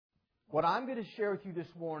What I'm going to share with you this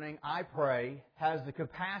morning, I pray, has the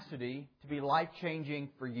capacity to be life-changing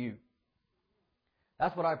for you.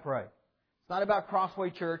 That's what I pray. It's not about Crossway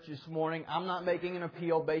Church this morning. I'm not making an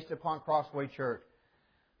appeal based upon Crossway Church.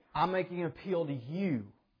 I'm making an appeal to you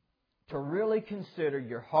to really consider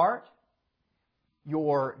your heart,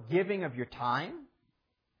 your giving of your time,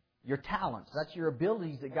 your talents. That's your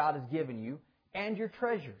abilities that God has given you, and your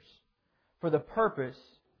treasures for the purpose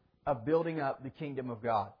of building up the kingdom of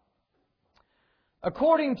God.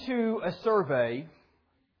 According to a survey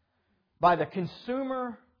by the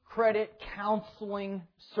Consumer Credit Counseling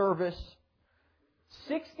Service,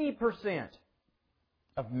 60%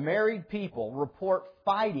 of married people report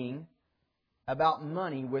fighting about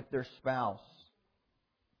money with their spouse.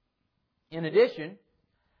 In addition,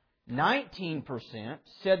 19%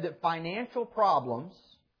 said that financial problems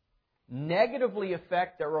negatively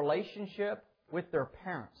affect their relationship with their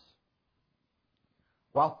parents,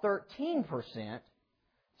 while 13%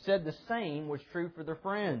 said the same was true for their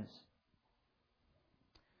friends.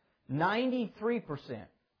 93%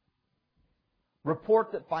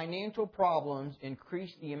 report that financial problems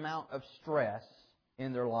increase the amount of stress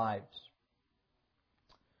in their lives.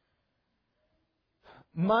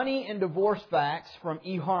 Money and divorce facts from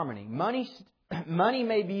eHarmony. Money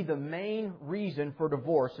may be the main reason for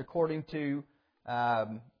divorce, according to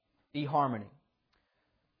eHarmony.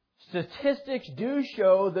 Statistics do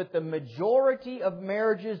show that the majority of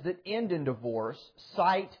marriages that end in divorce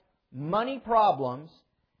cite money problems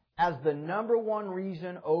as the number one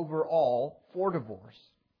reason overall for divorce.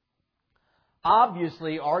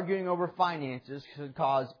 Obviously, arguing over finances could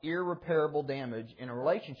cause irreparable damage in a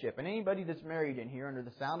relationship. And anybody that's married in here under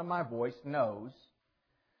the sound of my voice knows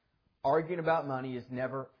arguing about money is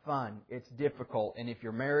never fun. It's difficult. And if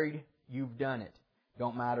you're married, you've done it.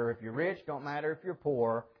 Don't matter if you're rich, don't matter if you're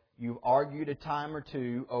poor. You've argued a time or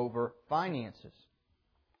two over finances.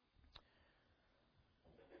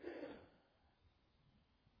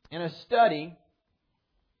 In a study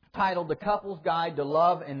titled The Couple's Guide to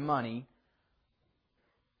Love and Money,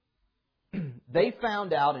 they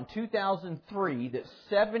found out in 2003 that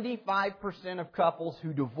 75% of couples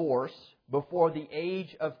who divorce before the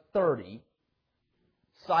age of 30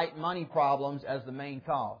 cite money problems as the main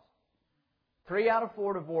cause. 3 out of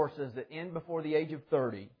 4 divorces that end before the age of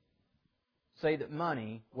 30 say that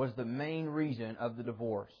money was the main reason of the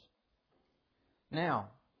divorce. Now,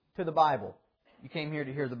 to the Bible. You came here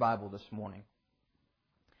to hear the Bible this morning.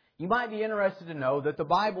 You might be interested to know that the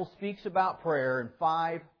Bible speaks about prayer in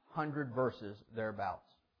 500 verses thereabouts.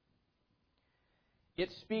 It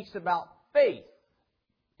speaks about faith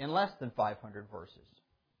in less than 500 verses.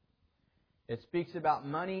 It speaks about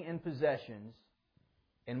money and possessions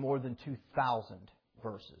in more than 2,000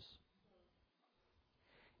 verses.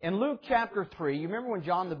 In Luke chapter 3, you remember when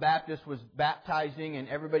John the Baptist was baptizing and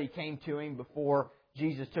everybody came to him before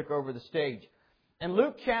Jesus took over the stage? In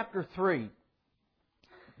Luke chapter 3,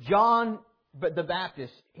 John the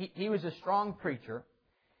Baptist, he was a strong preacher,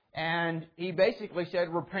 and he basically said,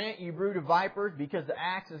 "Repent, you brood of vipers, because the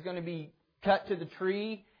axe is going to be cut to the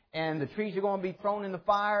tree, and the trees are going to be thrown in the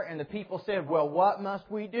fire." And the people said, "Well, what must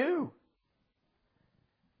we do?"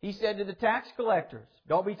 He said to the tax collectors,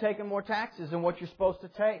 "Don't be taking more taxes than what you're supposed to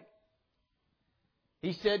take."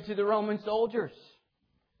 He said to the Roman soldiers,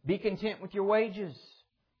 "Be content with your wages."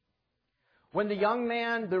 When the young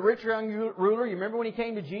man, the rich young ruler, you remember when he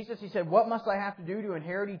came to Jesus, he said, "What must I have to do to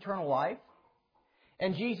inherit eternal life?"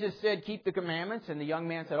 And Jesus said, "Keep the commandments." And the young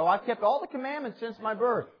man said, "Oh, I've kept all the commandments since my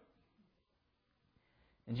birth."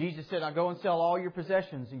 And Jesus said, "Now go and sell all your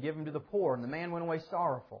possessions and give them to the poor." And the man went away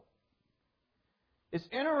sorrowful. It's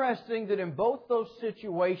interesting that in both those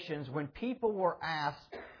situations, when people were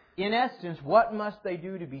asked, in essence, what must they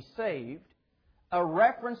do to be saved, a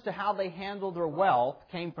reference to how they handled their wealth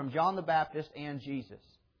came from John the Baptist and Jesus.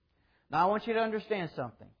 Now I want you to understand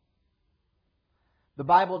something. The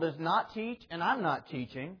Bible does not teach, and I'm not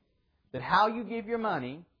teaching, that how you give your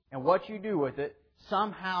money and what you do with it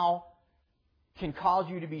somehow can cause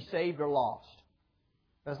you to be saved or lost.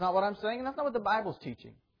 That's not what I'm saying, and that's not what the Bible's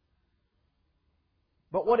teaching.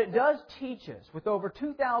 But what it does teach us, with over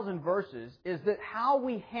 2,000 verses, is that how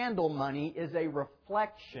we handle money is a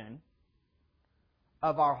reflection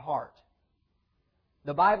of our heart.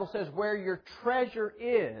 The Bible says, "Where your treasure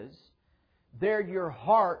is, there your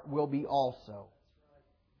heart will be also."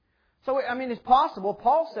 So, it's possible.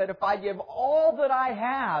 Paul said, if I give all that I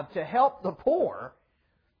have to help the poor,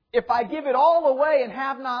 if I give it all away and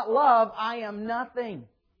have not love, I am nothing.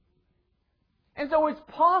 And so it's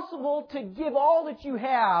possible to give all that you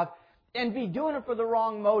have and be doing it for the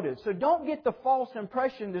wrong motive. So don't get the false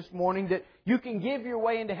impression this morning that you can give your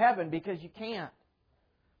way into heaven, because you can't.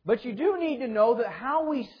 But you do need to know that how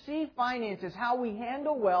we see finances, how we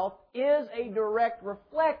handle wealth, is a direct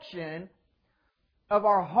reflection of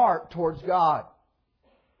our heart towards God.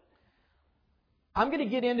 I'm going to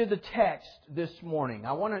get into the text this morning.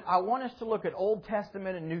 I want us to look at Old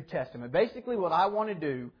Testament and New Testament. Basically what I want to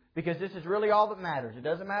do, because this is really all that matters. It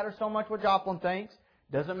doesn't matter so much what Joplin thinks.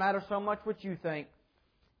 It doesn't matter so much what you think.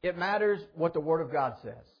 It matters what the Word of God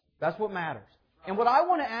says. That's what matters. And what I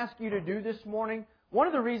want to ask you to do this morning, one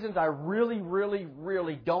of the reasons I really, really,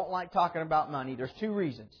 really don't like talking about money, there's two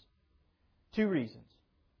reasons. Two reasons.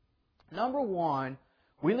 Number one,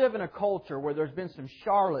 we live in a culture where there's been some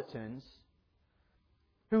charlatans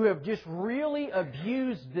who have just really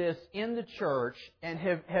abused this in the church and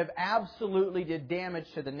have absolutely did damage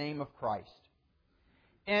to the name of Christ.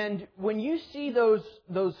 And when you see those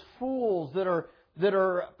fools that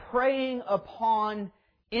are preying upon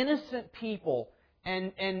innocent people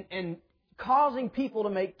and causing people to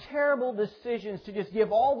make terrible decisions to just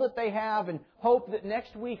give all that they have and hope that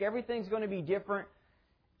next week everything's going to be different,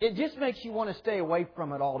 it just makes you want to stay away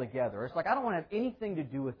from it altogether. It's like, I don't want to have anything to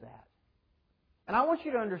do with that. And I want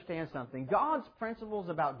you to understand something. God's principles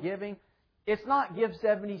about giving, it's not give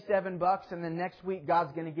 $77 and then next week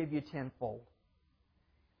God's going to give you tenfold.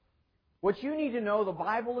 What you need to know, the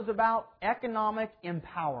Bible is about economic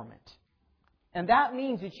empowerment. And that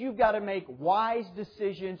means that you've got to make wise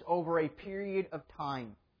decisions over a period of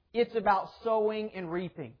time. It's about sowing and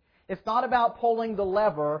reaping. It's not about pulling the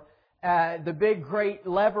lever, the big great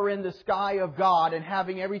lever in the sky of God and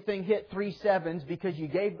having everything hit 3 sevens because you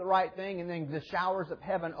gave the right thing and then the showers of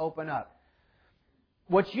heaven open up.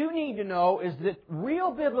 What you need to know is that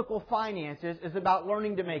real biblical finances is about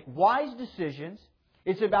learning to make wise decisions.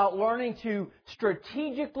 It's about learning to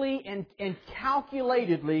strategically and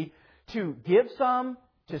calculatedly to give some,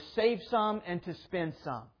 to save some, and to spend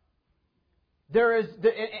some.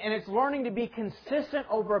 And it's learning to be consistent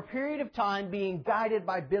over a period of time, being guided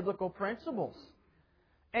by biblical principles.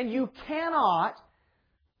 And you cannot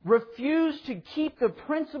refuse to keep the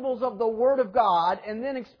principles of the Word of God and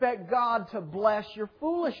then expect God to bless your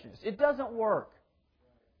foolishness. It doesn't work.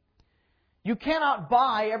 You cannot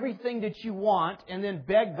buy everything that you want and then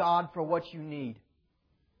beg God for what you need.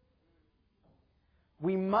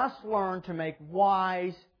 We must learn to make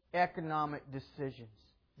wise economic decisions.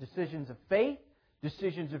 Decisions of faith,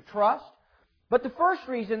 decisions of trust. But the first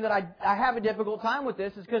reason that I have a difficult time with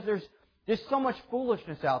this is because there's just so much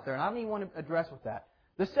foolishness out there, and I don't even want to address with that.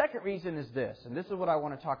 The second reason is this, and this is what I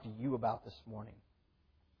want to talk to you about this morning.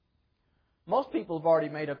 Most people have already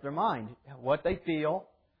made up their mind what they feel,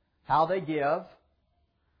 how they give.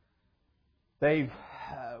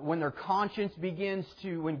 When their conscience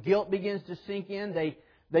when guilt begins to sink in,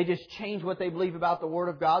 they just change what they believe about the Word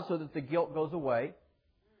of God so that the guilt goes away.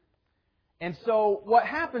 And so what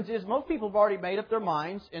happens is most people have already made up their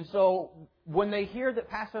minds, and so when they hear that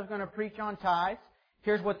pastor's going to preach on tithes,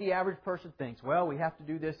 here's what the average person thinks. Well, we have to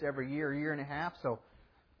do this every year and a half, so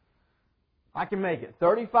I can make it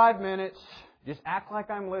 35 minutes, just act like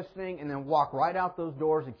I'm listening, and then walk right out those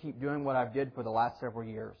doors and keep doing what I've did for the last several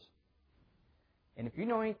years. And if you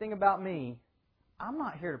know anything about me, I'm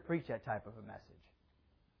not here to preach that type of a message.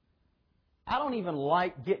 I don't even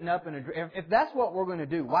like getting up and if that's what we're going to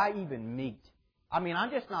do, why even meet? I mean,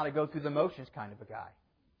 I'm just not a go through the motions kind of a guy.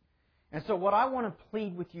 And so what I want to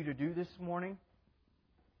plead with you to do this morning,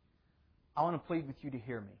 I want to plead with you to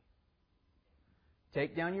hear me.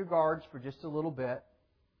 Take down your guards for just a little bit.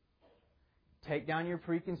 Take down your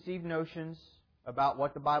preconceived notions about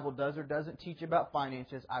what the Bible does or doesn't teach about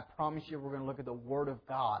finances. I promise you we're going to look at the Word of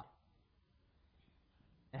God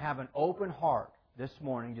and have an open heart this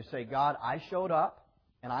morning to say, God, I showed up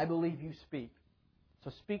and I believe you speak.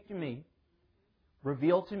 So speak to me.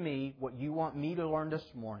 Reveal to me what you want me to learn this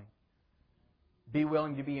morning. Be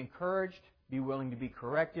willing to be encouraged. Be willing to be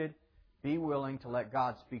corrected. Be willing to let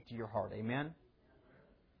God speak to your heart. Amen?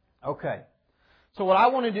 Okay. So what I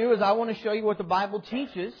want to do is I want to show you what the Bible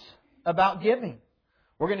teaches about giving.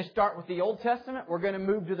 We're going to start with the Old Testament. We're going to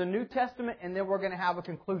move to the New Testament, and then we're going to have a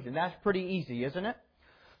conclusion. That's pretty easy, isn't it?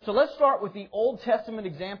 So let's start with the Old Testament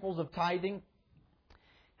examples of tithing.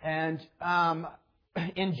 And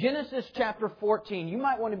in Genesis chapter 14, you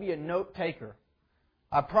might want to be a note taker.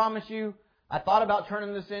 I promise you, I thought about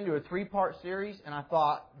turning this into a 3-part series, and I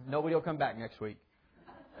thought, nobody will come back next week.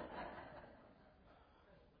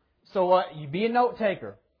 So you be a note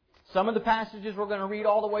taker. Some of the passages we're going to read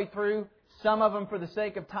all the way through. Some of them, for the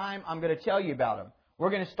sake of time, I'm going to tell you about them. We're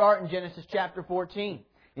going to start in Genesis chapter 14.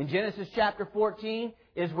 In Genesis chapter 14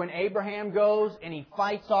 is when Abraham goes and he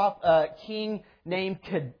fights off a king named,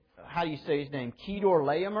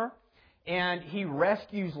 Kedorlaomer. And he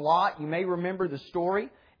rescues Lot. You may remember the story.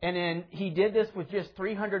 And then he did this with just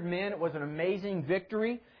 300 men. It was an amazing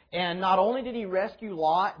victory. And not only did he rescue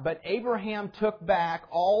Lot, but Abraham took back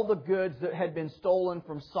all the goods that had been stolen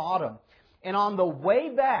from Sodom. And on the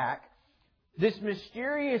way back, this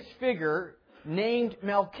mysterious figure named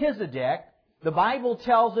Melchizedek, the Bible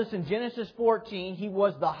tells us in Genesis 14, he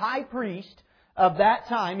was the high priest of that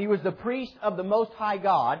time. He was the priest of the Most High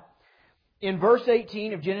God. In verse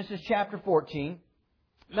 18 of Genesis chapter 14,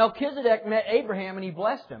 Melchizedek met Abraham and he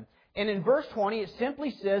blessed him. And in verse 20, it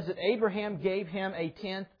simply says that Abraham gave him a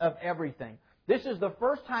tenth of everything. This is the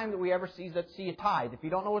first time that we ever see a tithe. If you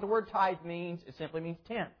don't know what the word tithe means, it simply means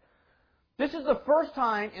tenth. This is the first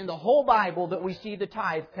time in the whole Bible that we see the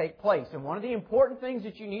tithe take place. And one of the important things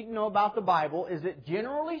that you need to know about the Bible is that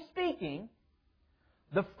generally speaking,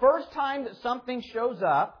 the first time that something shows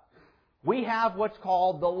up, we have what's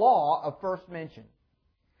called the law of first mention.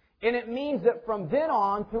 And it means that from then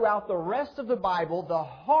on, throughout the rest of the Bible, the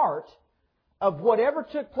heart of whatever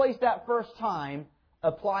took place that first time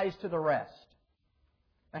applies to the rest.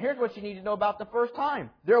 Now here's what you need to know about the first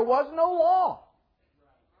time. There was no law.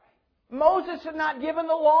 Moses had not given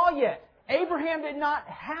the law yet. Abraham did not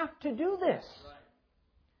have to do this.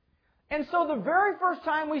 And so the very first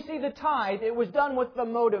time we see the tithe, it was done with the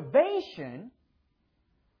motivation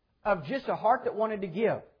of just a heart that wanted to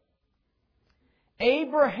give.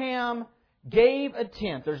 Abraham gave a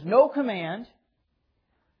tenth. There's no command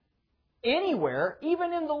anywhere,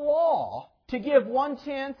 even in the law, to give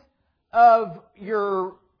 1/10 of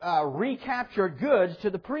your recaptured goods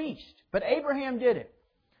to the priest. But Abraham did it.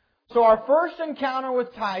 So our first encounter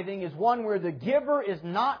with tithing is one where the giver is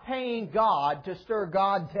not paying God to stir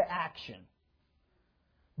God to action.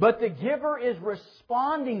 But the giver is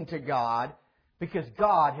responding to God because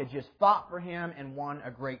God had just fought for him and won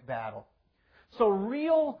a great battle. So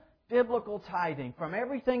real biblical tithing, from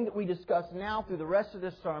everything that we discuss now through the rest of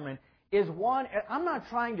this sermon, is one, I'm not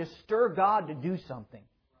trying to stir God to do something.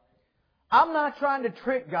 I'm not trying to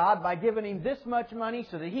trick God by giving Him this much money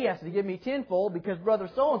so that He has to give me tenfold because Brother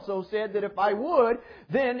so-and-so said that if I would,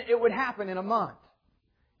 then it would happen in a month.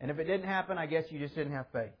 And if it didn't happen, I guess you just didn't have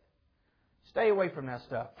faith. Stay away from that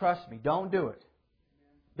stuff. Trust me. Don't do it.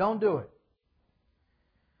 Don't do it.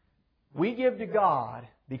 We give to God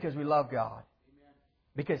because we love God.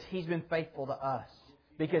 Because He's been faithful to us.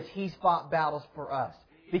 Because He's fought battles for us.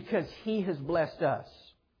 Because He has blessed us.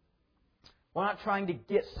 We're not trying to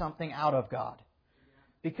get something out of God.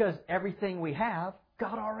 Because everything we have,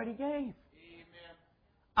 God already gave.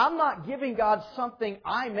 I'm not giving God something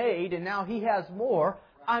I made and now He has more.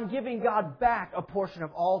 I'm giving God back a portion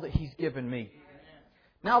of all that He's given me.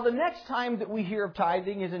 Now the next time that we hear of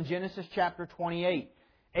tithing is in Genesis chapter 28.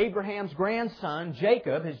 Abraham's grandson,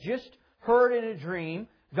 Jacob, has just heard in a dream,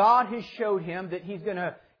 God has showed him that He's going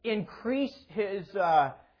to increase his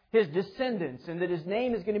descendants and that his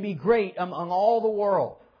name is going to be great among all the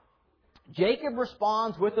world. Jacob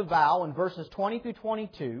responds with a vow in verses 20 through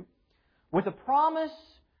 22 with a promise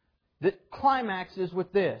that climaxes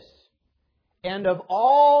with this. And of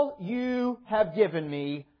all you have given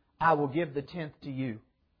me, I will give the tenth to you.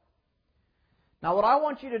 Now what I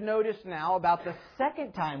want you to notice now about the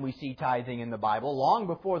second time we see tithing in the Bible, long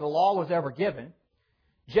before the law was ever given,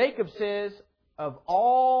 Jacob says, of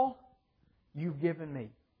all you've given me.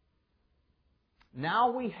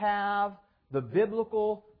 Now we have the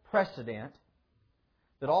biblical precedent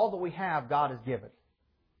that all that we have, God has given.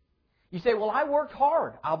 You say, well, I worked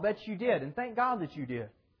hard. I'll bet you did. And thank God that you did.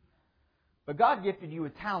 But God gifted you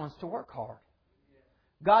with talents to work hard.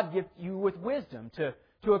 God gifted you with wisdom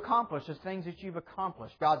to accomplish the things that you've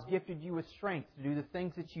accomplished. God's gifted you with strength to do the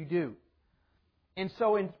things that you do. And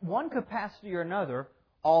so in one capacity or another,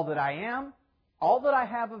 all that I am, all that I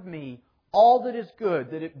have of me, all that is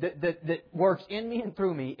good, that works in me and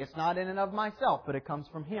through me, it's not in and of myself, but it comes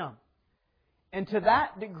from Him. And to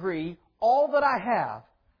that degree, all that I have,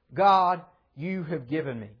 God, you have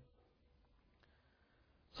given me.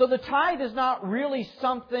 So the tithe is not really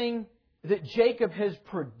something that Jacob has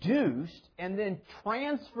produced and then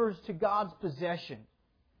transfers to God's possession.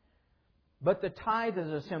 But the tithe is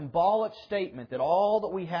a symbolic statement that all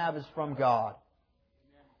that we have is from God.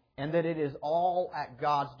 And that it is all at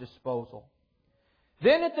God's disposal.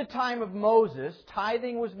 Then at the time of Moses,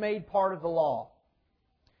 tithing was made part of the law,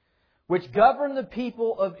 which governed the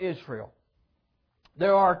people of Israel.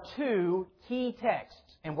 There are two key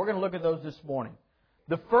texts, and we're going to look at those this morning.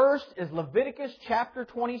 The first is Leviticus chapter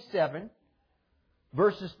 27,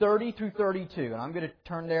 verses 30 through 32. And I'm going to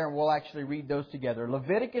turn there and we'll actually read those together.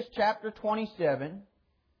 Leviticus chapter 27,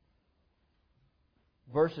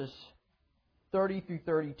 verses 30 through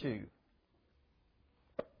 32.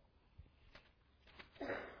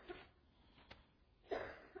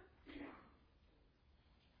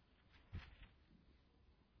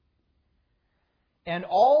 And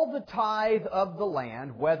all the tithe of the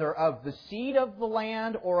land, whether of the seed of the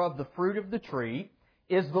land or of the fruit of the tree,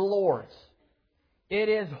 is the Lord's. It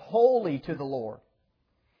is holy to the Lord.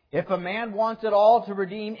 If a man wants at all to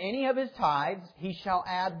redeem any of his tithes, he shall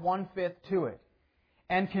add 1/5 to it.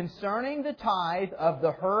 And concerning the tithe of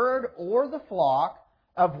the herd or the flock,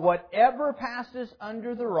 of whatever passes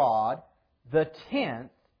under the rod, the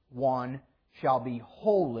 10th one shall be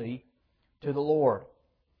holy to the Lord.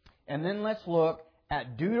 And then let's look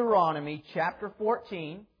at Deuteronomy chapter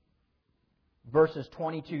 14, verses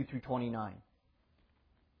 22 through 29.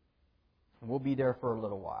 And we'll be there for a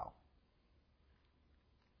little while.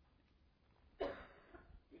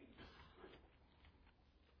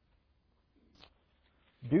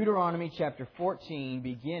 Deuteronomy chapter 14,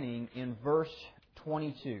 beginning in verse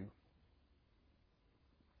 22.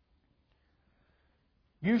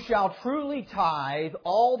 You shall truly tithe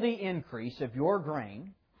all the increase of your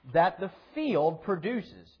grain that the field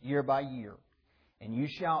produces year by year. And you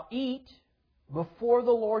shall eat before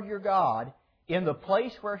the Lord your God in the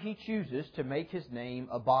place where He chooses to make His name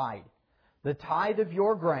abide. The tithe of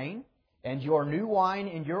your grain and your new wine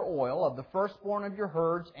and your oil, of the firstborn of your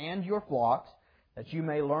herds and your flocks, that you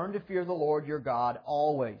may learn to fear the Lord your God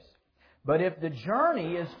always. But if the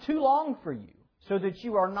journey is too long for you, so that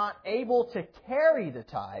you are not able to carry the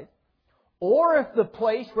tithe, or if the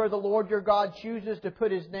place where the Lord your God chooses to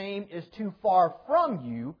put His name is too far from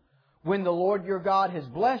you, when the Lord your God has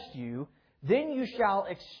blessed you, then you shall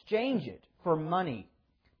exchange it for money.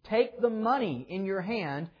 Take the money in your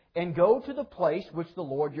hand and go to the place which the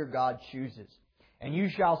Lord your God chooses. And you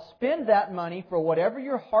shall spend that money for whatever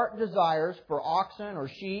your heart desires, for oxen or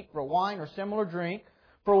sheep, for wine or similar drink,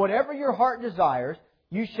 for whatever your heart desires.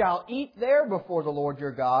 You shall eat there before the Lord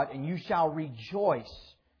your God, and you shall rejoice,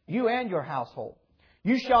 you and your household.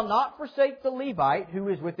 You shall not forsake the Levite who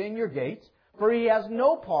is within your gates, for he has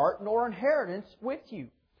no part nor inheritance with you.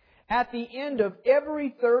 At the end of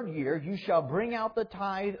every third year you shall bring out the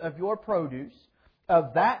tithe of your produce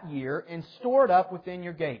of that year and store it up within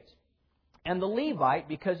your gates. And the Levite,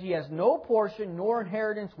 because he has no portion nor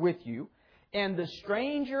inheritance with you, and the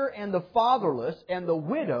stranger and the fatherless and the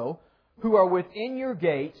widow who are within your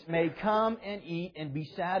gates may come and eat and be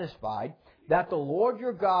satisfied, that the Lord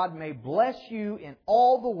your God may bless you in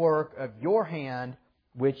all the work of your hand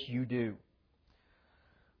which you do.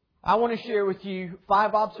 I want to share with you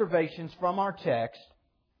 5 observations from our text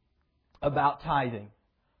about tithing.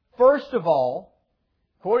 First of all,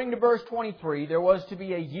 according to verse 23, there was to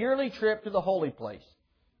be a yearly trip to the holy place,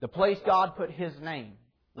 the place God put His name.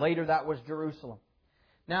 Later that was Jerusalem.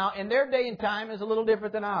 Now, in their day and time is a little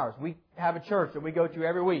different than ours. We have a church that we go to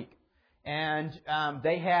every week. And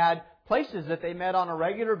they had places that they met on a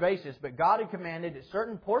regular basis, but God had commanded at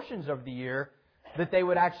certain portions of the year that they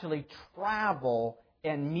would actually travel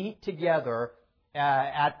and meet together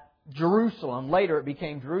at Jerusalem. Later it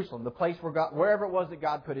became Jerusalem, the place where God, wherever it was that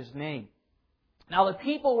God put His name. Now the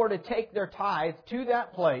people were to take their tithe to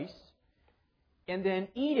that place and then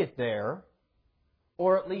eat it there,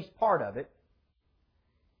 or at least part of it,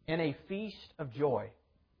 in a feast of joy.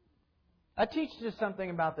 That teaches us something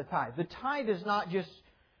about the tithe. The tithe is not just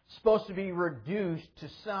supposed to be reduced to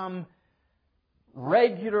some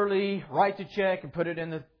regularly write the check and put it in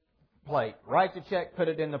the plate. Write the check, put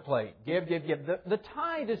it in the plate. Give. The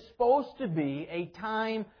tithe is supposed to be a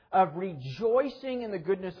time of rejoicing in the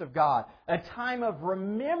goodness of God. A time of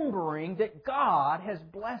remembering that God has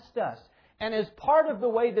blessed us. And as part of the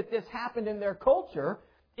way that this happened in their culture,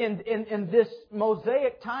 in this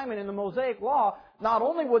Mosaic time and in the Mosaic law, not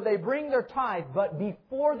only would they bring their tithe, but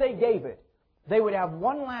before they gave it, they would have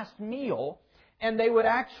one last meal, and they would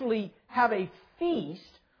actually have a feast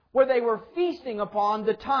where they were feasting upon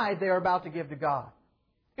the tithe they were about to give to God.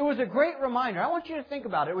 It was a great reminder. I want you to think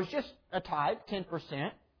about it. It was just a tithe,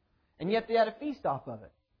 10%, and yet they had a feast off of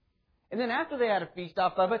it. And then after they had a feast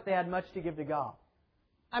off of it, they had much to give to God.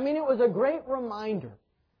 I mean, it was a great reminder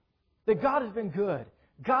that God has been good.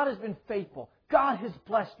 God has been faithful. God has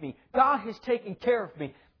blessed me. God has taken care of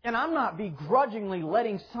me. And I'm not begrudgingly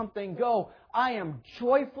letting something go. I am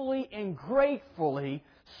joyfully and gratefully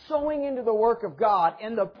sowing into the work of God.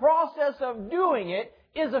 And the process of doing it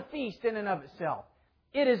is a feast in and of itself.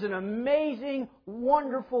 It is an amazing,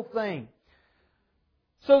 wonderful thing.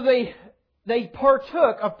 So they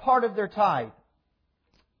partook of part of their tithe.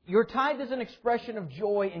 Your tithe is an expression of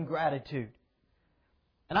joy and gratitude.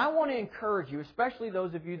 And I want to encourage you, especially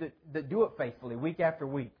those of you that do it faithfully week after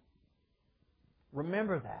week.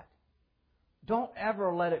 Remember that. Don't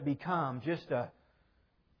ever let it become just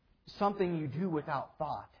something you do without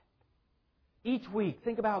thought. Each week,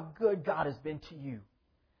 think about how good God has been to you.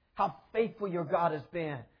 How faithful your God has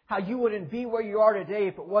been. How you wouldn't be where you are today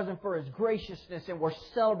if it wasn't for His graciousness, and we're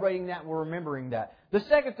celebrating that and we're remembering that. The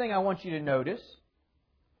second thing I want you to notice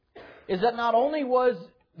is that not only was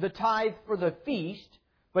the tithe for the feast,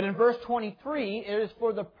 but in verse 23, it is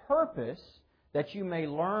for the purpose that you may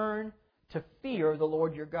learn to fear the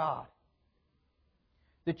Lord your God.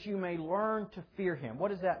 That you may learn to fear Him.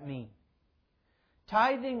 What does that mean?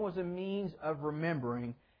 Tithing was a means of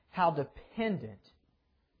remembering how dependent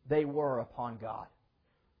they were upon God.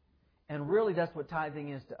 And really that's what tithing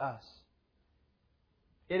is to us.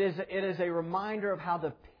 It is a reminder of how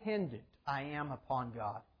dependent I am upon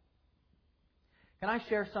God. Can I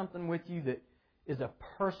share something with you that is a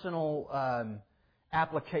personal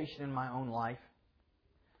application in my own life?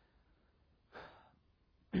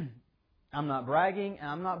 I'm not bragging and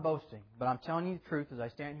I'm not boasting, but I'm telling you the truth as I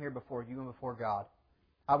stand here before you and before God.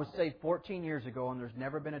 I was saved 14 years ago, and there's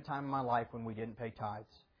never been a time in my life when we didn't pay tithes.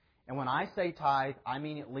 And when I say tithe, I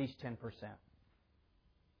mean at least 10%.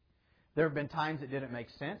 There have been times it didn't make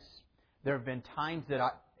sense. There have been times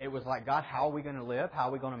that it was like, God, how are we going to live? How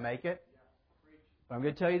are we going to make it? But I'm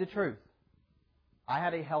going to tell you the truth. I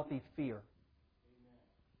had a healthy fear.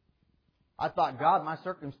 I thought, God, my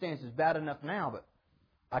circumstance is bad enough now, but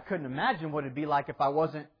I couldn't imagine what it would be like if I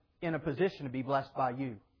wasn't in a position to be blessed by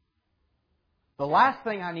you. The last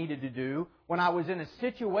thing I needed to do when I was in a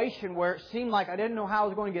situation where it seemed like I didn't know how I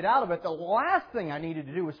was going to get out of it, the last thing I needed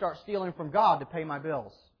to do was start stealing from God to pay my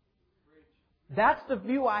bills. That's the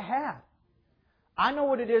view I had. I know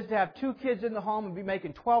what it is to have 2 kids in the home and be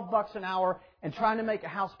making $12 an hour and trying to make a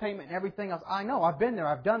house payment and everything else. I know. I've been there.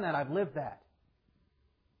 I've done that. I've lived that.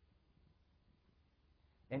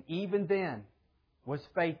 And even then was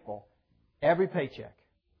faithful every paycheck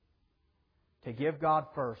to give God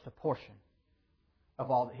first a portion of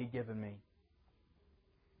all that He'd given me.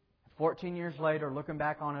 14 years later, looking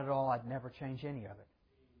back on it all, I'd never change any of it.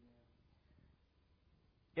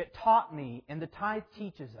 It taught me, and the tithe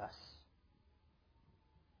teaches us,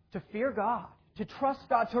 to fear God, to trust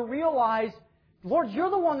God, to realize, Lord, You're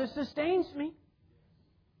the one that sustains me.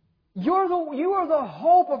 You are the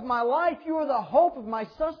hope of my life. You are the hope of my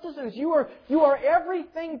sustenance. You are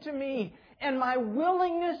everything to me. And my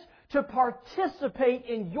willingness to participate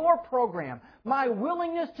in Your program, my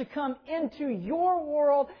willingness to come into Your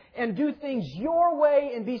world and do things Your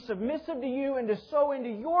way and be submissive to You and to sow into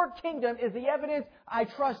Your kingdom is the evidence I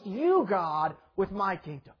trust You, God, with my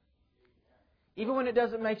kingdom. Even when it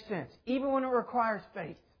doesn't make sense. Even when it requires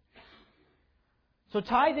faith. So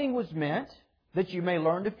tithing was meant that you may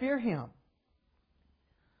learn to fear Him.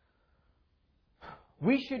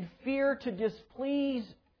 We should fear to displease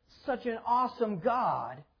such an awesome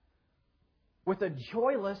God with a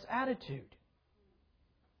joyless attitude.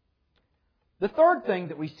 The third thing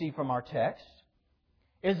that we see from our text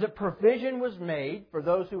is that provision was made for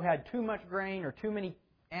those who had too much grain or too many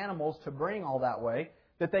animals to bring all that way,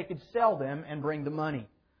 that they could sell them and bring the money.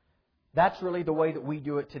 That's really the way that we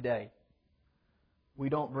do it today. We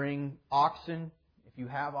don't bring oxen. If you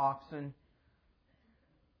have oxen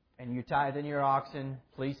and you tithe in your oxen,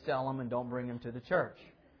 please sell them and don't bring them to the church.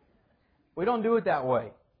 We don't do it that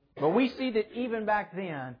way. But we see that even back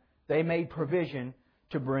then, they made provision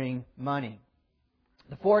to bring money.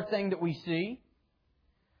 The fourth thing that we see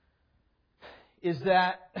is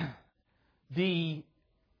that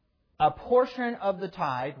a portion of the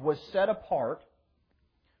tithe was set apart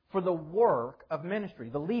for the work of ministry.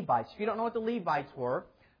 The Levites. If you don't know what the Levites were,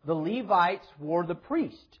 the Levites were the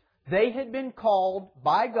priests. They had been called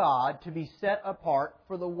by God to be set apart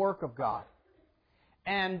for the work of God.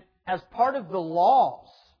 And as part of the laws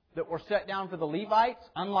that were set down for the Levites,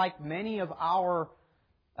 unlike many of our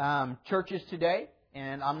churches today,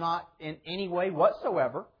 and I'm not in any way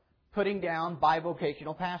whatsoever putting down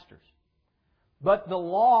bivocational pastors. But the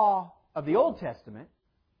law of the Old Testament,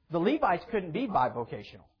 the Levites couldn't be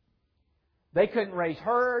bivocational. They couldn't raise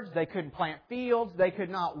herds, they couldn't plant fields, they could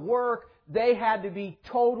not work. They had to be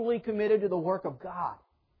totally committed to the work of God.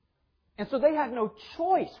 And so they had no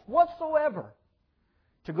choice whatsoever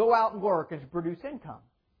to go out and work and to produce income.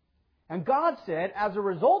 And God said, as a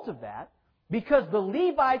result of that, because the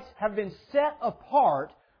Levites have been set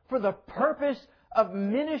apart for the purpose of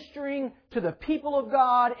ministering to the people of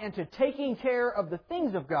God and to taking care of the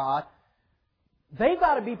things of God, they've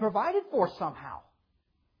got to be provided for somehow.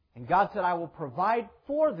 And God said, I will provide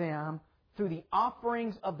for them through the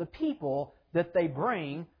offerings of the people that they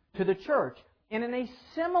bring to the church. And in a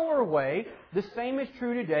similar way, the same is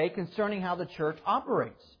true today concerning how the church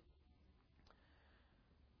operates.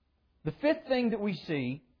 The fifth thing that we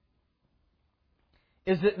see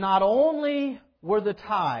is that not only were the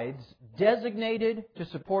tithes designated to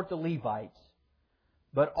support the Levites,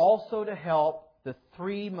 but also to help the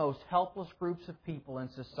three most helpless groups of people in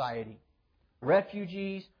society: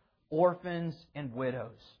 refugees, orphans, and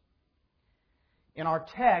widows. In our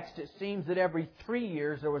text, it seems that every 3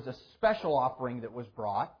 years there was a special offering that was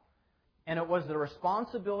brought, and it was the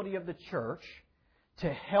responsibility of the church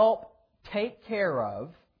to help take care of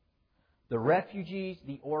the refugees,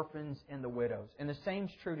 the orphans, and the widows. And the same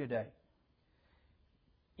is true today.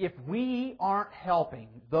 If we aren't helping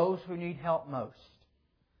those who need help most,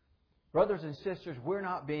 brothers and sisters, we're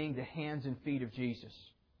not being the hands and feet of Jesus.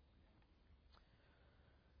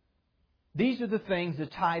 These are the things the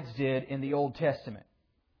tithes did in the Old Testament.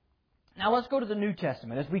 Now let's go to the New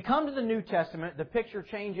Testament. As we come to the New Testament, the picture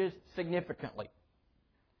changes significantly.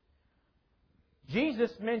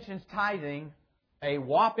 Jesus mentions tithing a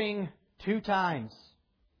whopping 2 times.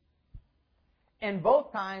 And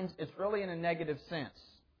both times it's really in a negative sense.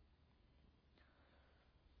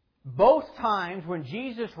 Both times when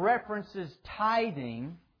Jesus references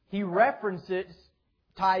tithing, He references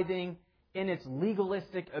tithing in its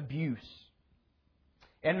legalistic abuse.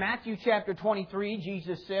 In Matthew chapter 23,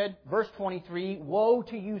 Jesus said, verse 23, "Woe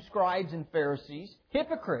to you, scribes and Pharisees,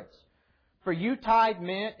 hypocrites! For you tithe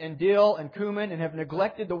mint and dill and cumin and have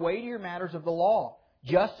neglected the weightier matters of the law,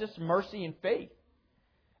 justice, mercy, and faith."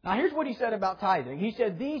 Now here's what He said about tithing. He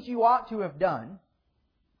said, "These you ought to have done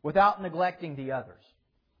without neglecting the others."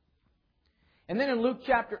 And then in Luke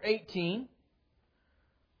chapter 18,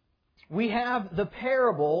 we have the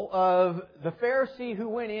parable of the Pharisee who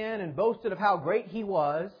went in and boasted of how great he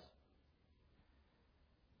was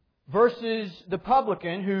versus the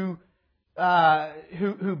publican who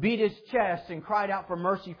beat his chest and cried out for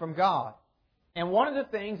mercy from God. And one of the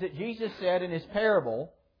things that Jesus said in His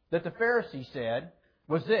parable that the Pharisee said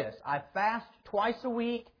was this: "I fast twice a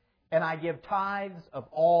week and I give tithes of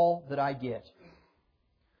all that I get."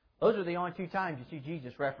 Those are the only 2 times you see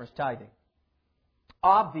Jesus reference tithing.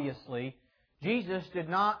 Obviously, Jesus did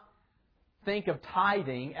not think of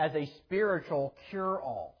tithing as a spiritual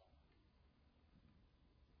cure-all.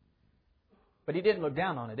 But He didn't look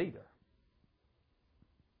down on it either.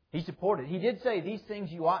 He supported it. He did say, "These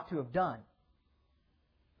things you ought to have done."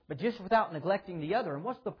 But just without neglecting the other. And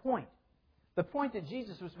what's the point? The point that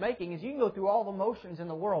Jesus was making is you can go through all the motions in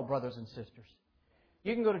the world, brothers and sisters.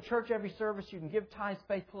 You can go to church every service, you can give tithes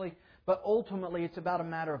faithfully, but ultimately it's about a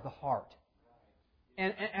matter of the heart.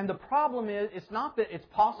 And the problem is, it's not that it's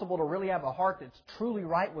possible to really have a heart that's truly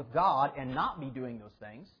right with God and not be doing those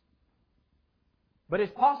things. But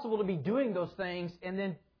it's possible to be doing those things and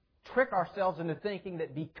then trick ourselves into thinking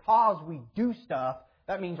that because we do stuff,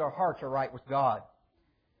 that means our hearts are right with God.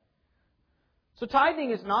 So tithing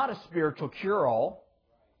is not a spiritual cure-all,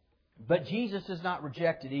 but Jesus is not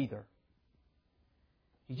rejected either.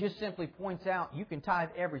 He just simply points out you can tithe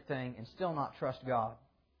everything and still not trust God.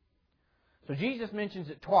 So Jesus mentions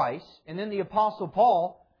it twice, and then the Apostle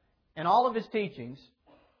Paul, in all of his teachings,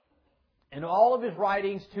 in all of his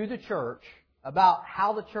writings to the church about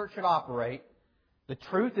how the church should operate, the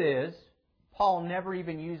truth is, Paul never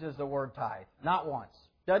even uses the word tithe. Not once.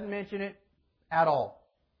 Doesn't mention it at all.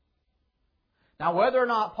 Now, whether or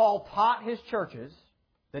not Paul taught his churches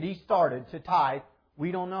that he started to tithe,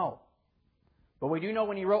 we don't know. But we do know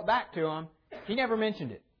when he wrote back to them, he never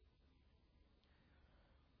mentioned it.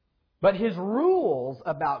 But his rules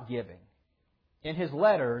about giving in his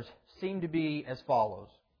letters seem to be as follows.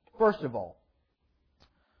 First of all,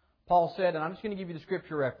 Paul said, and I'm just going to give you the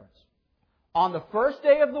scripture reference, "On the first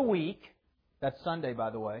day of the week," that's Sunday by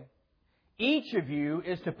the way, "each of you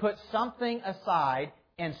is to put something aside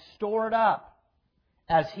and store it up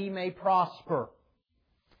as he may prosper."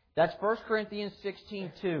 That's 1 Corinthians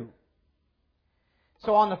 16:2.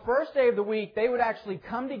 So on the first day of the week, they would actually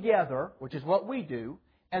come together, which is what we do,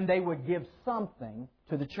 and they would give something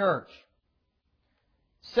to the church.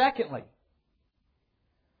 Secondly,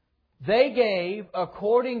 they gave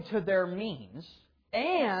according to their means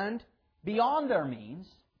and beyond their means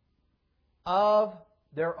of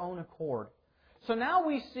their own accord. So now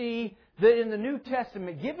we see that in the New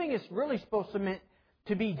Testament, giving is really supposed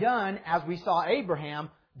to be done, as we saw Abraham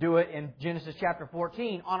do it in Genesis chapter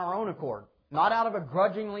 14, on our own accord. Not out of a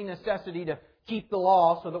grudgingly necessity to keep the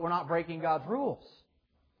law so that we're not breaking God's rules.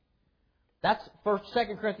 That's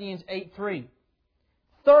 2 Corinthians 8:3.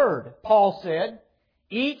 Third, Paul said,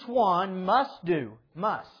 Each one must do,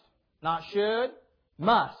 must, not should,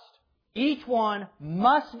 must. Each one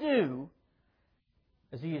must do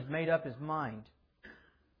as he has made up his mind,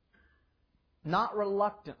 not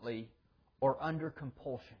reluctantly or under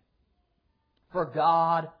compulsion. For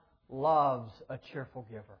God loves a cheerful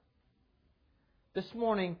giver. This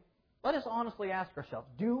morning, let us honestly ask ourselves,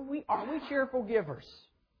 are we cheerful givers?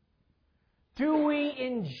 Do we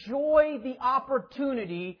enjoy the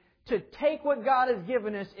opportunity to take what God has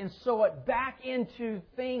given us and sow it back into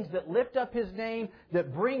things that lift up His name,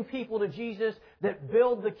 that bring people to Jesus, that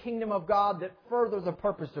build the kingdom of God, that further the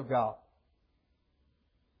purpose of God?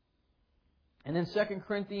 And then 2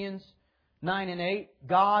 Corinthians 9 and 8,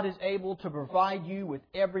 God is able to provide you with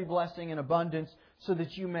every blessing in abundance so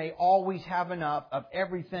that you may always have enough of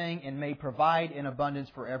everything and may provide in abundance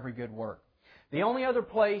for every good work. The only other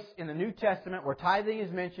place in the New Testament where tithing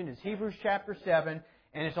is mentioned is Hebrews chapter 7,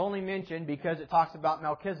 and it's only mentioned because it talks about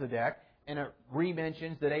Melchizedek, and it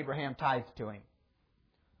re-mentions that Abraham tithed to him.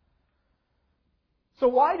 So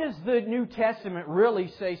why does the New Testament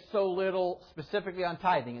really say so little specifically on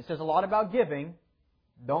tithing? It says a lot about giving.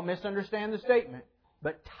 Don't misunderstand the statement,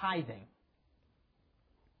 but tithing.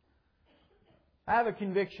 I have a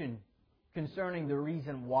conviction concerning the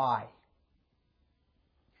reason why.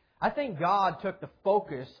 I think God took the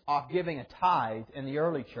focus off giving a tithe in the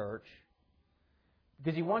early church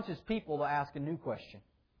because He wants His people to ask a new question.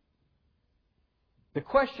 The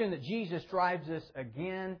question that Jesus drives us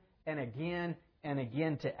again and again and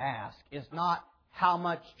again to ask is not, how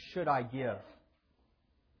much should I give?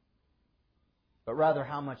 But rather,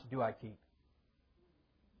 how much do I keep?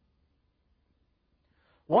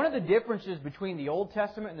 One of the differences between the Old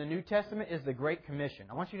Testament and the New Testament is the Great Commission.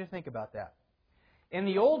 I want you to think about that. In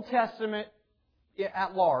the Old Testament,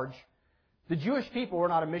 at large, the Jewish people were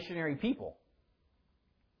not a missionary people.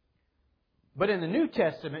 But in the New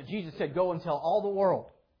Testament, Jesus said, go and tell all the world.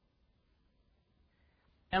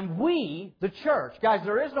 And we, the church, guys,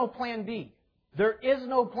 there is no plan B. There is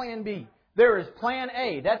no plan B. There is plan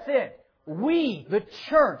A. That's it. We, the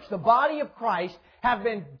church, the body of Christ, have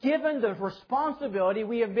been given the responsibility,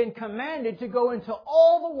 we have been commanded to go into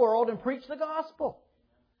all the world and preach the gospel.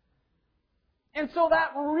 And so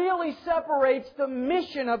that really separates the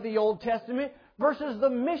mission of the Old Testament versus the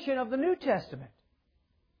mission of the New Testament.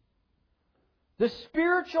 The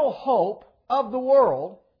spiritual hope of the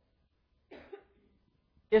world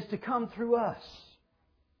is to come through us.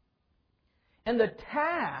 And the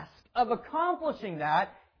task of accomplishing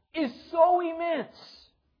that is so immense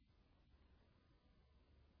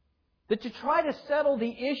that to try to settle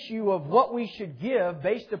the issue of what we should give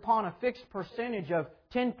based upon a fixed percentage of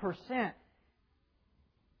 10%,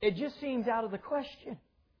 it just seems out of the question.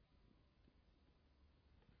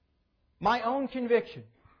 My own conviction.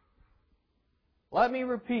 Let me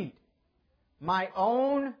repeat. My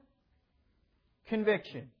own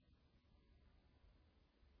conviction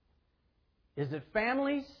is that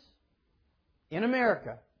families in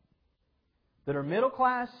America that are middle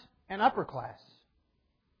class and upper class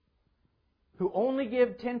who only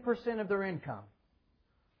give 10% of their income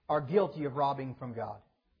are guilty of robbing from God.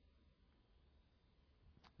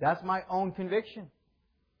 That's my own conviction.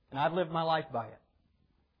 And I've lived my life by it.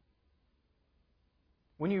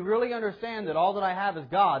 When you really understand that all that I have is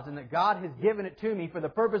God's and that God has given it to me for the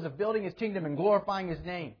purpose of building His kingdom and glorifying His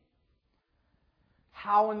name,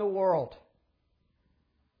 how in the world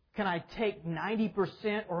can I take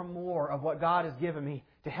 90% or more of what God has given me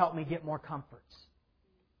to help me get more comforts?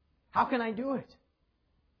 How can I do it?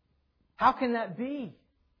 How can that be?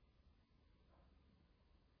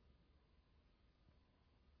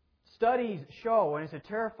 Studies show, and it's a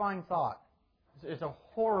terrifying thought, it's a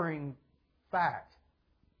horroring fact,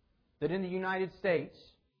 that in the United States,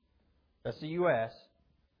 that's the U.S.,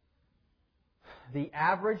 the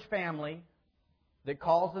average family that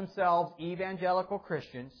calls themselves evangelical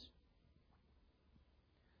Christians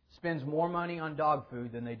spends more money on dog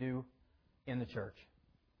food than they do in the church.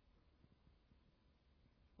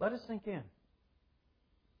 Let us sink in.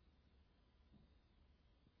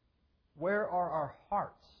 Where are our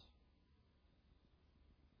hearts?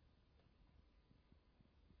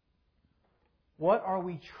 What are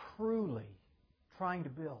we truly trying to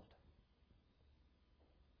build?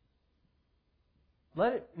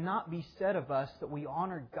 Let it not be said of us that we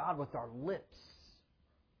honored God with our lips,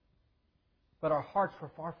 but our hearts were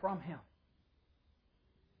far from Him.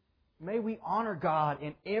 May we honor God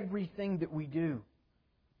in everything that we do.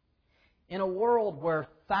 In a world where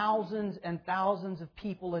thousands and thousands of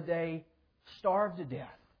people a day starve to death,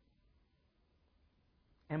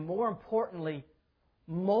 and more importantly,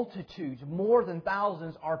 multitudes, more than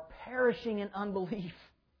thousands, are perishing in unbelief.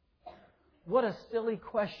 what a silly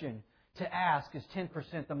question to ask, is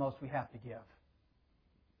 10% the most we have to give?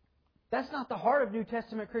 That's not the heart of New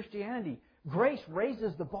Testament Christianity. Grace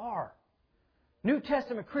raises the bar. New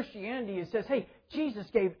Testament Christianity, it says, hey, Jesus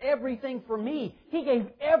gave everything for me. He gave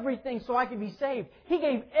everything so I could be saved. He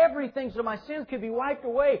gave everything so my sins could be wiped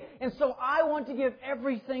away. And so I want to give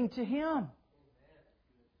everything to Him.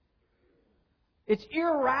 It's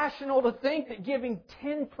irrational to think that giving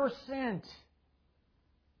 10%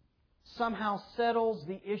 somehow settles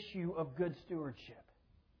the issue of good stewardship.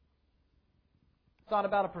 It's not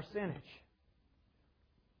about a percentage.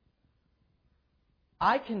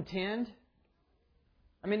 I contend,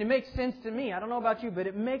 it makes sense to me. I don't know about you, but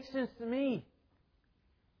it makes sense to me.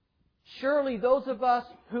 Surely those of us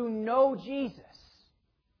who know Jesus,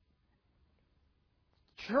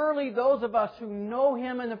 surely those of us who know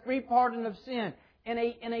Him and the free pardon of sin in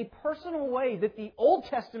a personal way that the Old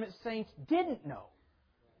Testament saints didn't know,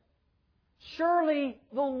 surely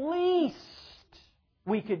the least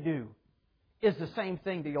we could do is the same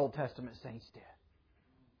thing the Old Testament saints did.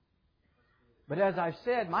 But as I've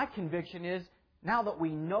said, my conviction is, now that we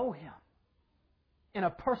know Him in a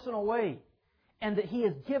personal way and that He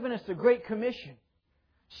has given us the Great Commission,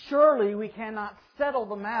 surely we cannot settle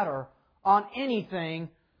the matter on anything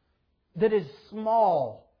that is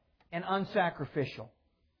small and unsacrificial.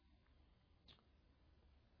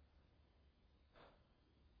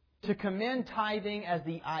 To commend tithing as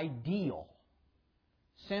the ideal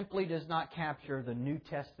simply does not capture the New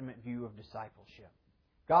Testament view of discipleship.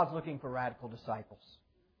 God's looking for radical disciples.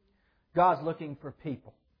 God's looking for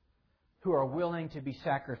people who are willing to be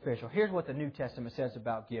sacrificial. Here's what the New Testament says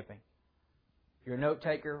about giving. If you're a note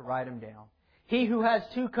taker, write them down. He who has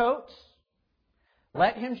 2 coats,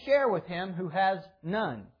 let him share with him who has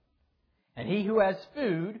none. And he who has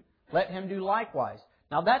food, let him do likewise.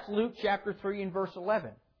 Now that's Luke chapter 3 and verse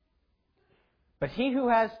 11. But he who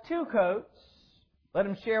has 2 coats, let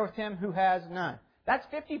him share with him who has none. That's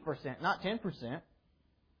 50%, not 10%.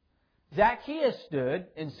 Zacchaeus stood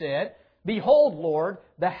and said, Behold, Lord,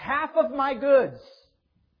 the half of my goods,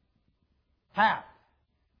 half,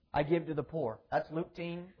 I give to the poor. That's Luke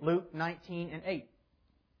 19 and 8.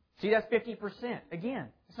 See, that's 50%. Again,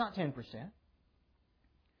 it's not 10%.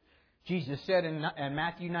 Jesus said in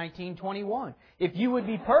Matthew 19:21, If you would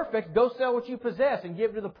be perfect, go sell what you possess and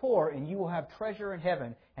give to the poor, and you will have treasure in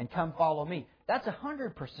heaven, and come follow me. That's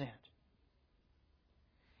 100%.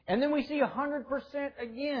 And then we see 100%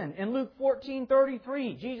 again in Luke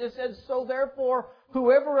 14:33. Jesus says, So therefore,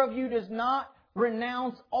 whoever of you does not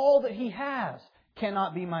renounce all that he has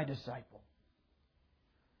cannot be my disciple.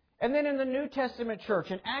 And then in the New Testament church,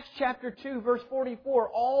 in Acts chapter 2, verse 44,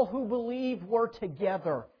 all who believed were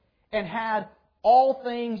together and had all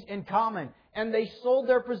things in common. And they sold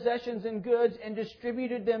their possessions and goods and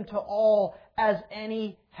distributed them to all as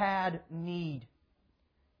any had need.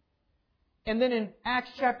 And then in Acts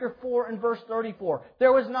chapter 4 and verse 34,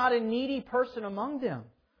 there was not a needy person among them.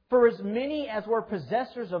 For as many as were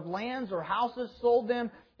possessors of lands or houses sold them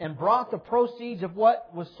and brought the proceeds of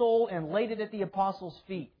what was sold and laid it at the apostles'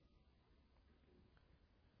 feet.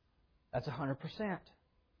 That's 100%.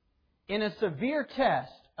 In a severe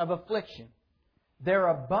test of affliction, their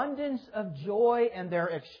abundance of joy and their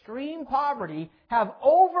extreme poverty have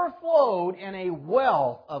overflowed in a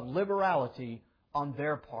wealth of liberality on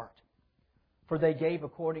their part. For they gave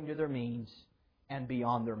according to their means and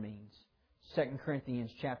beyond their means. 2 Corinthians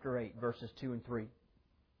chapter 8, verses 2 and 3.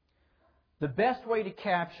 The best way to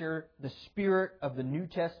capture the spirit of the New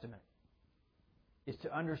Testament is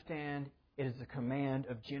to understand it is a command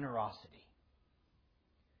of generosity.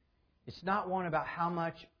 It's not one about how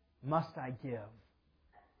much must I give,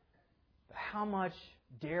 but how much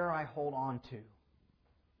dare I hold on to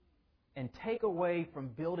and take away from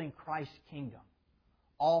building Christ's kingdom,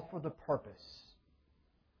 all for the purpose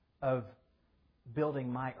of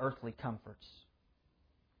building my earthly comforts.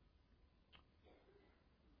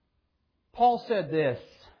 Paul said this.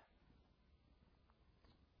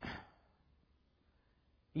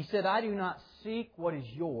 He said, I do not seek what is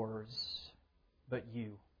yours, but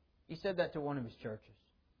you. He said that to one of his churches.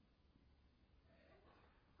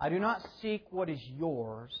 I do not seek what is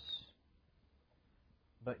yours,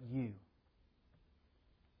 but you.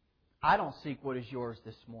 I don't seek what is yours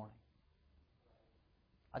this morning.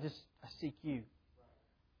 I seek you.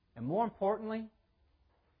 And more importantly,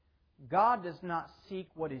 God does not seek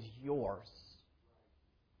what is yours.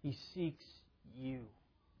 He seeks you.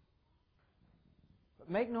 But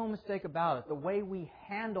make no mistake about it, the way we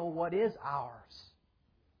handle what is ours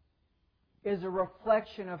is a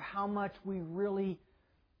reflection of how much we really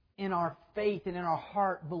in our faith and in our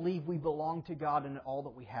heart believe we belong to God and all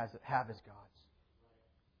that we have is God's.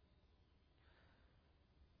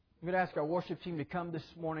 I'm going to ask our worship team to come this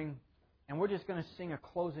morning, and we're just going to sing a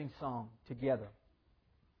closing song together.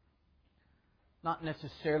 Not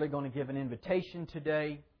necessarily going to give an invitation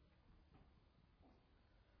today,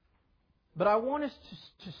 but I want us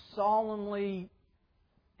to solemnly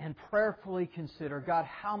and prayerfully consider, God,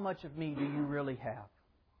 how much of me do you really have?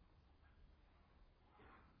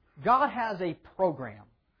 God has a program.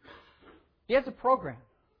 He has a program.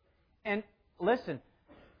 And listen,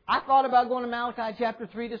 I thought about going to Malachi chapter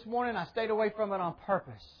 3 this morning. I stayed away from it on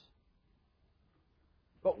purpose.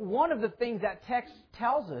 But one of the things that text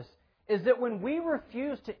tells us is that when we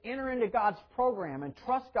refuse to enter into God's program and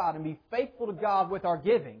trust God and be faithful to God with our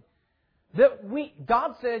giving,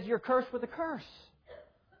 God says you're cursed with a curse.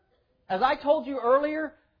 As I told you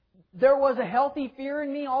earlier, there was a healthy fear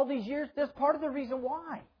in me all these years. That's part of the reason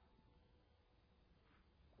why.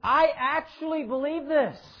 I actually believe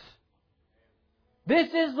this. This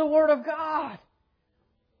is the Word of God.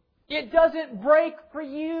 It doesn't break for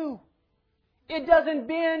you. It doesn't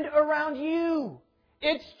bend around you.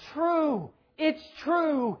 It's true. It's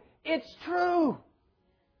true. It's true.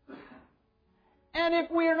 And if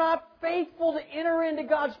we are not faithful to enter into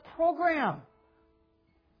God's program,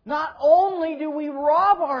 not only do we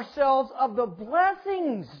rob ourselves of the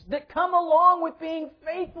blessings that come along with being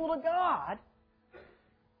faithful to God,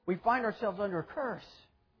 we find ourselves under a curse.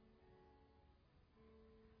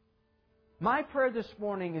 My prayer this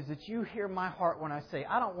morning is that you hear my heart when I say,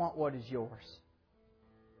 I don't want what is yours.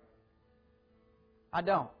 I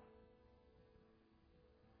don't.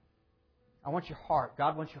 I want your heart.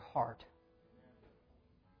 God wants your heart.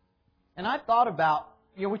 And I thought about,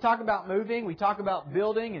 we talk about moving, we talk about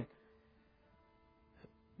building, and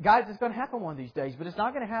guys, it's going to happen one of these days, but it's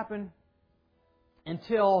not going to happen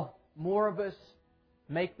until more of us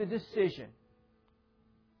make the decision.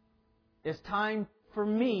 It's time for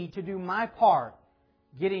me to do my part,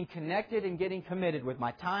 getting connected and getting committed with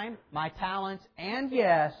my time, my talents, and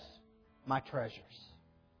yes, my treasures.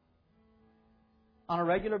 On a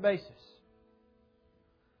regular basis.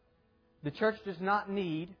 The church does not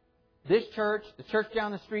need this church, the church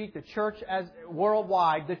down the street, the church as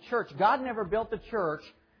worldwide, the church. God never built the church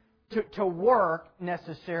to work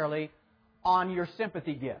necessarily on your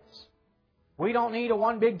sympathy gifts. We don't need a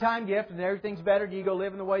one big time gift and everything's better. Do you go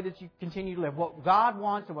live in the way that you continue to live? What God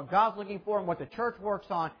wants and what God's looking for and what the church works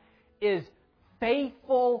on is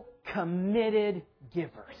faithful, committed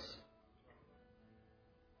givers.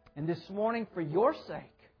 And this morning, for your sake,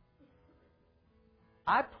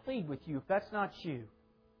 I plead with you, if that's not you,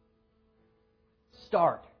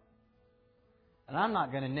 start. And I'm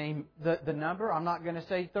not going to name the number. I'm not going to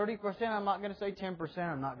say 30%. I'm not going to say 10%.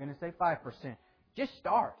 I'm not going to say 5%. Just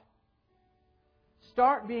start.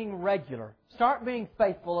 Start being regular. Start being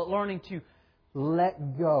faithful at learning to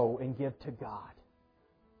let go and give to God.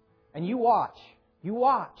 And you watch. You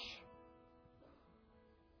watch.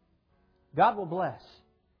 God will bless.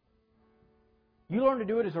 You learn to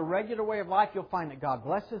do it as a regular way of life, you'll find that God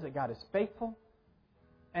blesses, that God is faithful.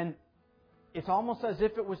 And it's almost as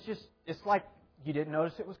if it was just, it's like you didn't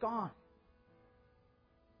notice it was gone.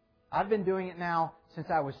 I've been doing it now since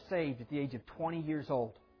I was saved at the age of 20 years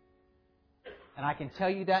old. And I can tell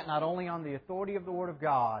you that not only on the authority of the Word of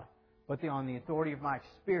God, but on the authority of my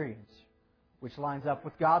experience, which lines up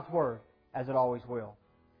with God's Word, as it always will.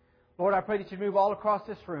 Lord, I pray that you'd move all across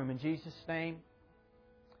this room in Jesus' name.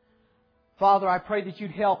 Father, I pray that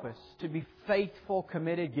you'd help us to be faithful,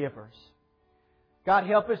 committed givers. God,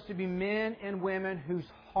 help us to be men and women whose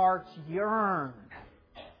hearts yearn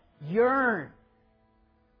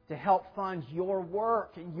to help fund your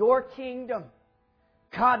work and your kingdom.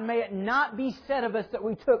 God, may it not be said of us that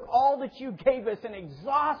we took all that you gave us and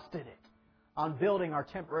exhausted it on building our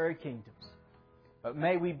temporary kingdoms. But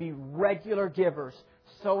may we be regular givers,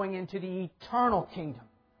 sowing into the eternal kingdom,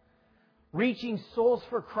 reaching souls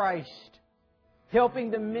for Christ,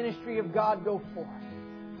 helping the ministry of God go forth.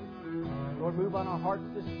 Lord, move on our hearts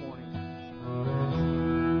this morning.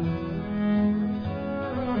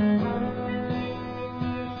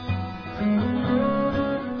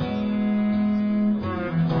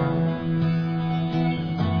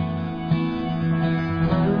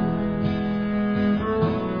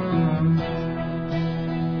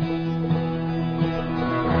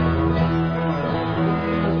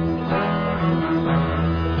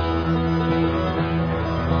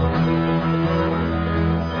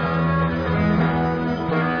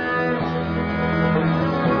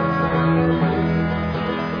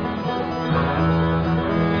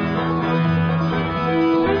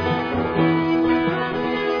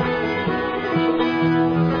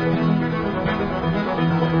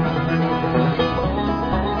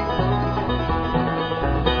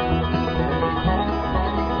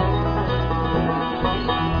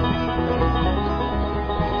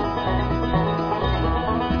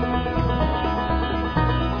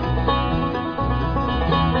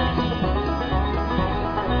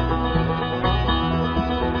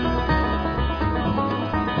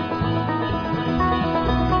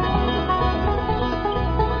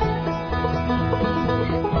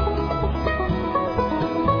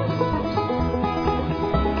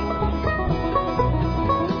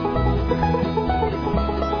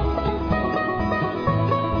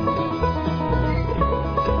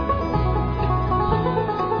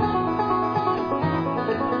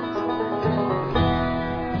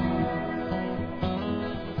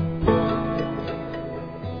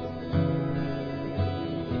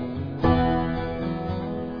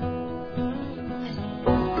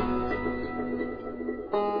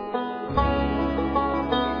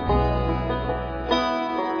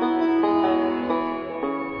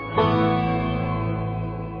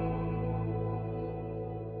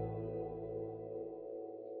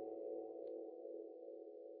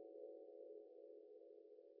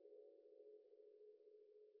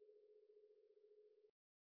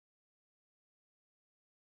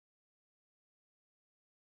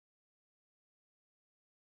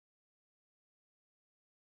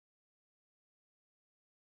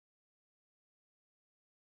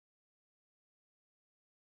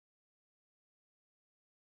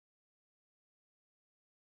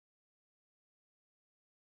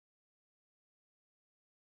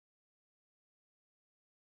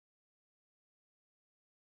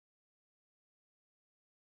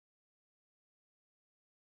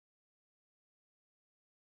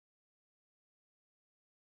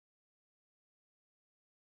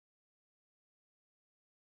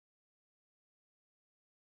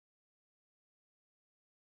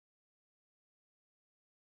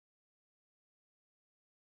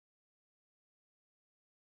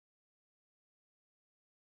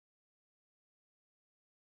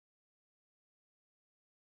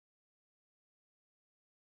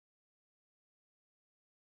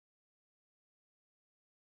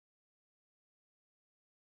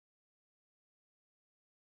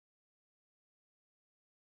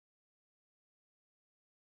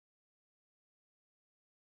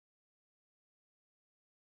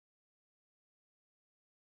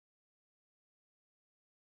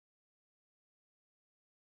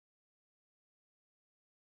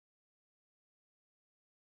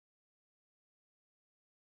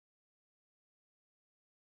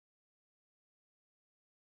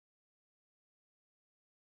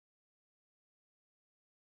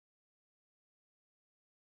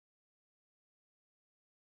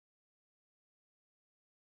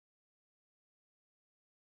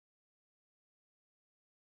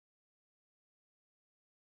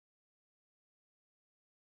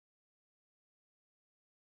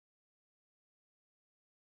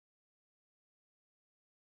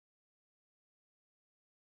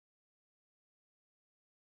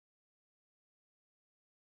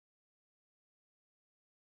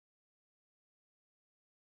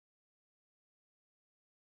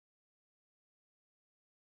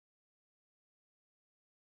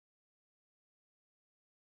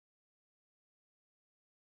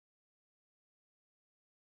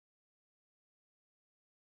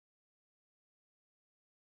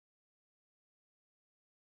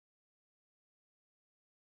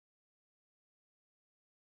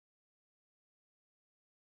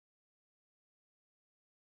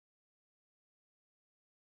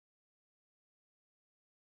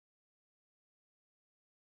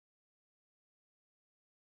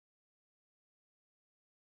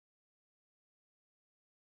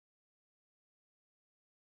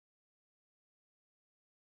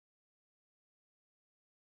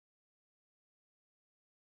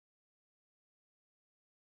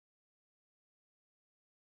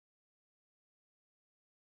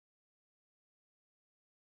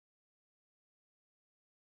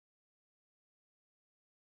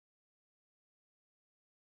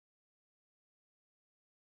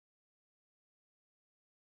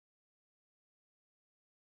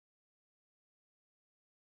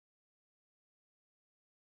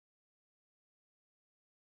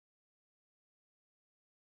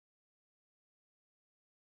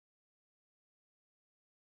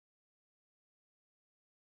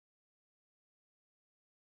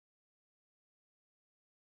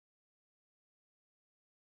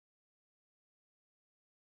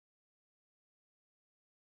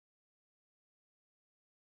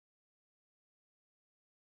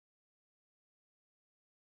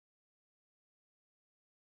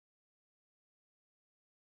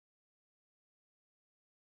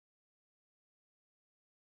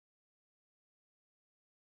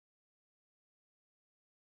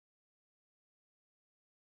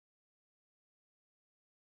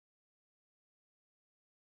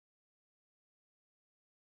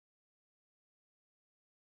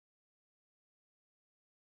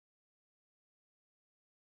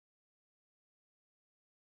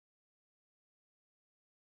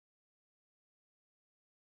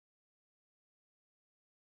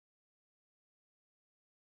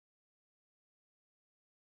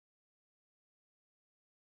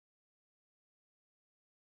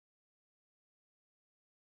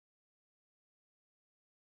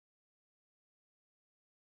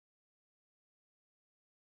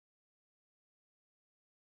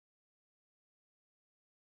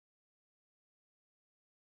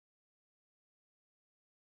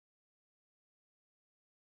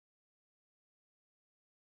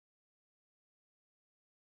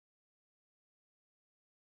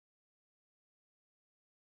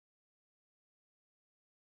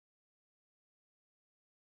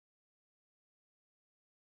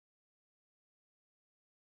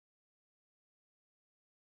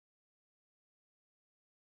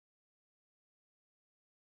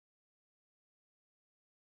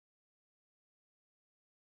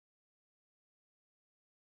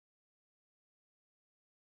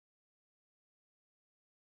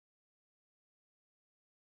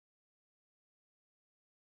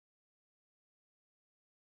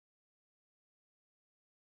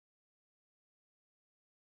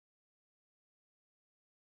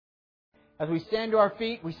 As we stand to our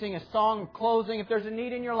feet, we sing a song of closing. If there's a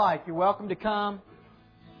need in your life, you're welcome to come.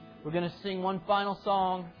 We're going to sing one final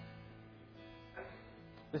song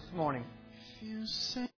this morning.